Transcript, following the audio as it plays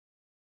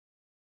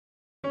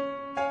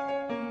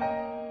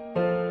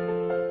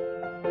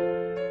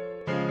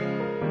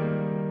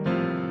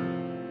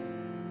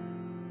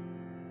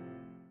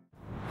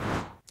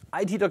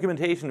IT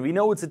documentation, we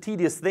know it's a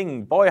tedious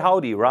thing, boy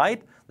howdy,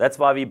 right? That's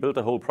why we built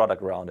a whole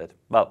product around it.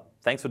 Well,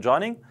 thanks for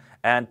joining,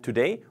 and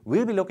today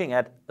we'll be looking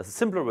at a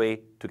simpler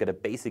way to get a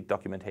basic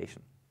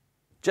documentation.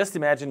 Just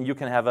imagine you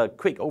can have a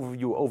quick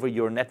overview over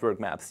your network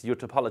maps, your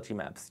topology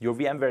maps, your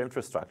VMware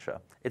infrastructure.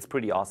 It's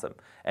pretty awesome.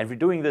 And we're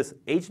doing this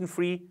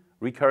agent-free,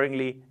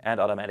 recurringly, and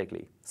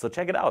automatically. So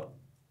check it out.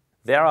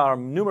 There are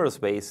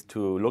numerous ways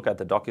to look at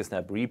the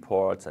Docusnap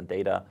reports and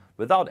data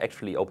without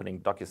actually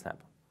opening Docusnap.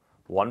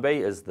 One way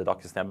is the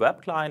Docusnap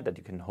web client that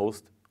you can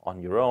host on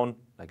your own,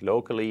 like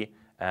locally,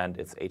 and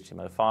it's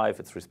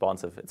HTML5, it's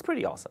responsive, it's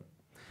pretty awesome.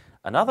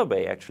 Another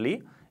way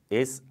actually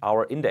is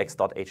our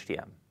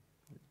index.htm.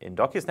 In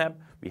Docusnap,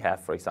 we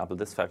have, for example,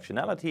 this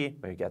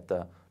functionality where you get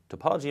the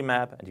topology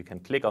map and you can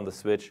click on the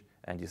switch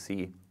and you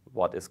see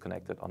what is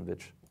connected on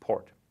which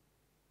port.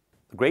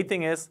 The great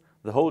thing is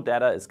the whole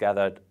data is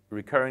gathered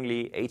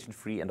recurringly,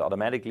 agent-free, and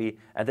automatically,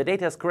 and the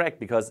data is correct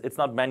because it's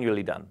not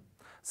manually done.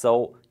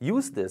 So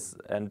use this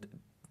and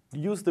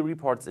use the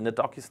reports in a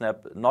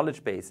Docusnap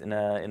knowledge base, in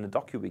a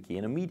DocuWiki,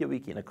 in a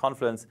MediaWiki, in a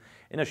Confluence,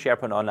 in a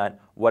SharePoint Online,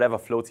 whatever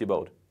floats your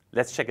boat.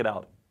 Let's check it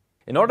out.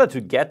 In order to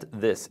get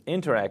this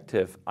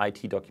interactive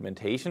IT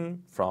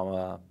documentation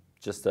from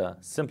just a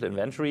simple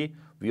inventory,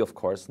 we of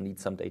course need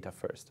some data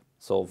first.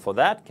 So for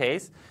that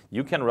case,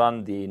 you can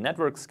run the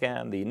network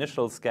scan, the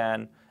initial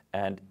scan,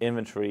 and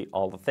inventory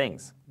all the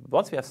things.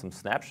 Once we have some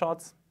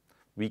snapshots,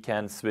 we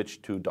can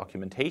switch to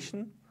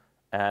documentation,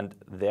 and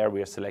there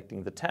we are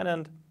selecting the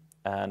tenant,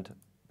 and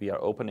we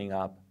are opening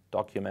up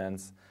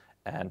documents.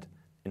 And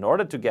in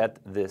order to get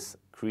this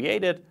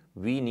created,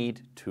 we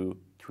need to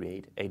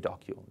create a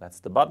docu. That's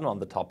the button on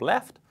the top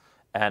left,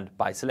 and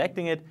by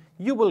selecting it,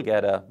 you will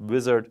get a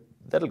wizard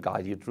that'll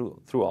guide you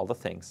through all the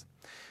things.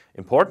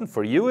 Important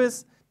for you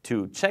is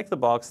to check the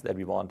box that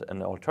we want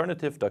an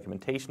alternative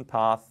documentation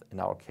path, in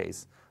our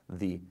case,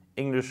 the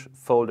English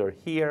folder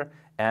here,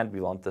 and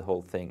we want the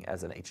whole thing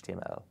as an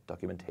HTML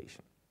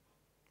documentation.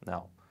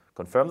 Now,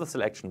 confirm the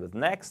selection with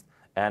Next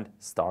and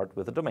start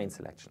with the domain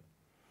selection.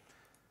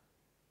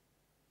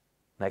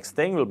 Next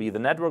thing will be the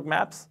network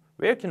maps,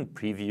 where you can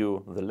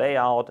preview the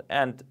layout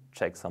and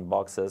check some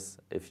boxes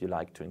if you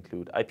like to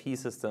include IP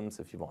systems,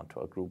 if you want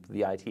to group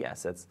the IT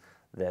assets.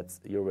 That's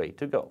your way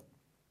to go.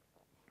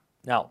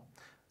 Now,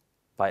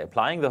 by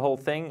applying the whole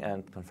thing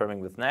and confirming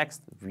with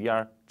Next, we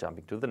are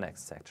jumping to the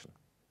next section.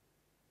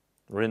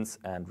 Rinse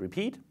and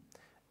repeat,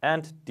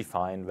 and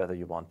define whether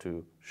you want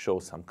to show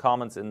some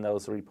comments in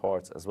those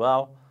reports as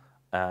well.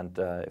 And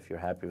if you're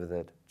happy with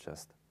it,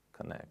 just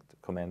connect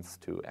comments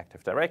to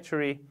Active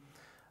Directory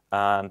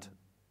and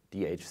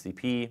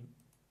DHCP,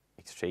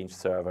 Exchange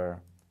Server,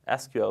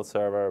 SQL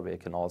Server, where you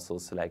can also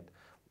select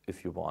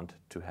if you want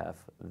to have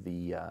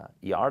the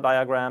ER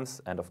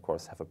diagrams and of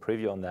course have a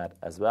preview on that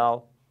as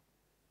well.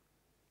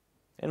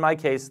 In my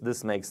case,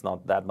 this makes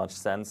not that much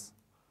sense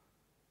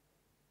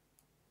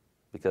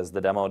because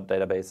the demo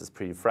database is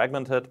pretty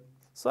fragmented,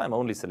 so I'm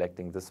only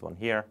selecting this one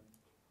here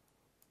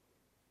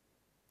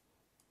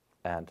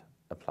and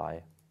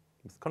apply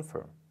with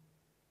confirm.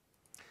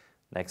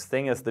 Next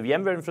thing is the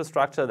VMware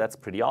infrastructure. That's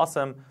pretty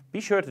awesome. Be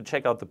sure to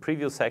check out the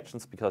previous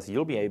sections because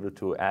you'll be able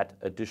to add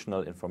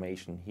additional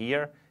information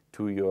here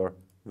to your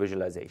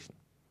visualization.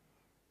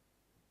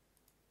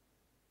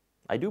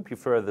 I do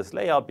prefer this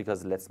layout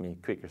because it lets me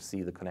quicker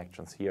see the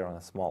connections here on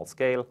a small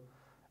scale.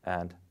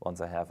 And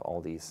once I have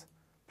all these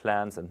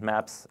plans and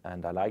maps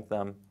and I like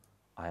them,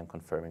 I am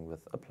confirming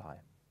with apply.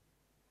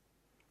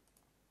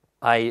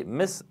 I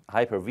miss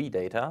Hyper-V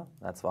data.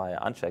 That's why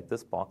I unchecked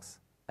this box.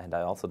 And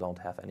I also don't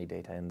have any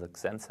data in the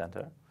Xen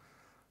Center.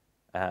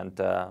 And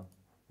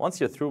once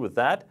you're through with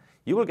that,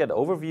 you will get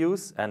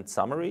overviews and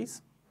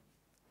summaries.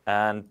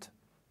 And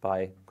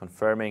by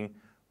confirming,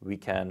 we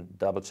can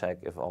double check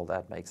if all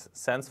that makes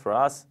sense for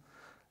us.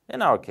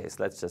 In our case,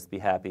 let's just be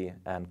happy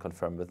and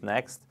confirm with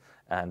Next.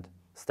 And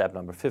step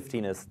number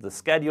 15 is the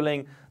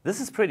scheduling.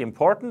 This is pretty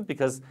important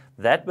because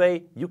that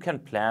way you can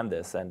plan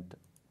this and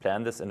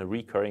plan this in a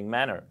recurring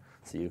manner.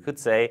 So you could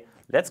say,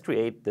 let's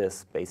create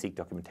this basic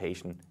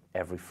documentation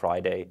every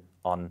Friday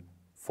on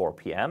 4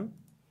 p.m.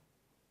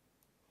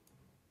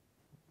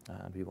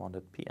 And we want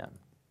it p.m.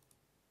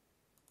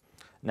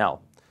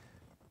 Now,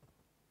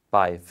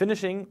 by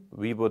finishing,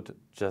 we would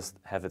just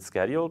have it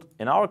scheduled.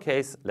 In our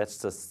case, let's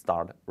just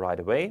start right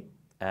away,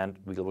 and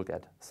we will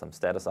get some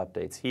status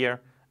updates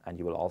here, and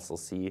you will also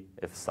see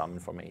if some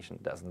information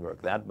doesn't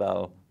work that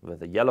well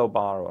with a yellow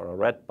bar or a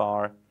red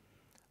bar.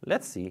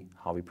 Let's see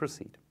how we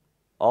proceed.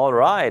 All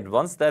right,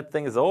 once that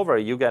thing is over,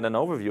 you get an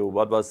overview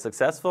what was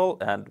successful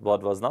and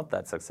what was not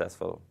that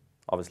successful.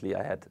 Obviously,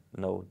 I had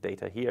no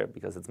data here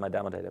because it's my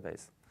demo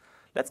database.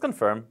 Let's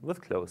confirm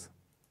with close.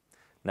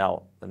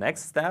 Now, the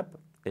next step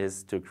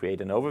is to create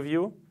an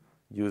overview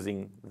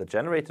using the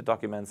generated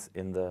documents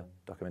in the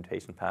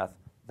documentation path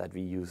that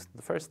we used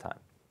the first time.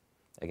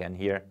 Again,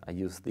 here I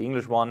used the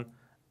English one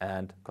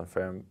and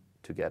confirm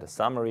to get a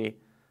summary,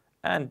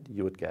 and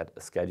you would get a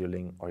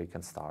scheduling, or you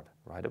can start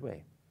right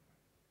away.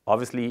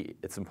 Obviously,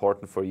 it's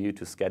important for you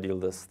to schedule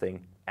this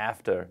thing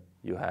after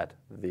you had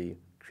the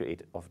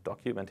create of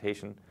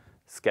documentation,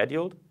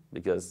 scheduled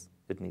because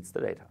it needs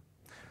the data.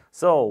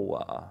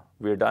 So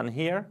we're done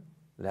here.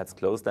 Let's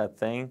close that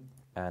thing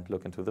and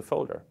look into the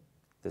folder.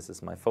 This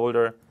is my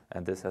folder,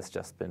 and this has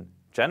just been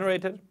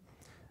generated.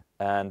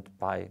 And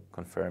by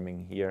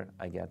confirming here,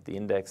 I get the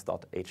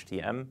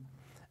index.htm,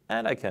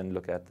 and I can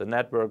look at the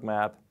network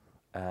map,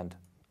 and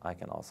I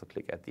can also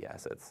click at the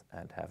assets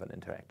and have an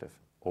interactive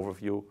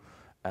overview.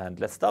 And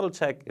let's double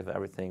check if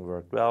everything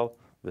worked well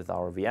with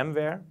our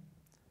VMware.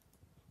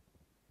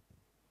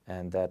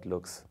 And that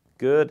looks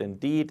good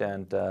indeed.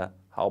 And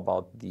how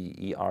about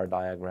the ER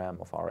diagram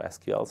of our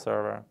SQL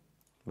server?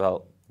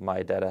 Well,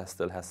 my data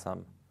still has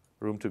some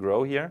room to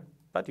grow here,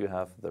 but you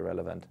have the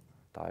relevant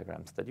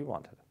diagrams that you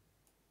wanted.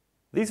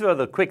 These were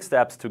the quick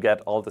steps to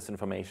get all this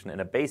information in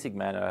a basic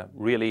manner,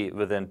 really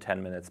within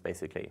 10 minutes,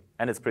 basically.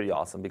 And it's pretty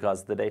awesome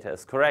because the data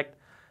is correct,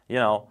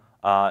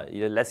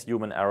 less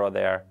human error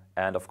there,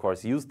 and of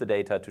course, use the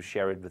data to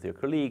share it with your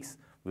colleagues,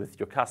 with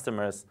your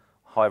customers,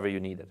 however you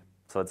need it.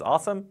 So it's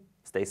awesome,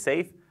 stay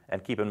safe,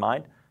 and keep in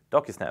mind,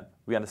 Docusnap,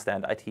 we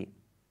understand IT.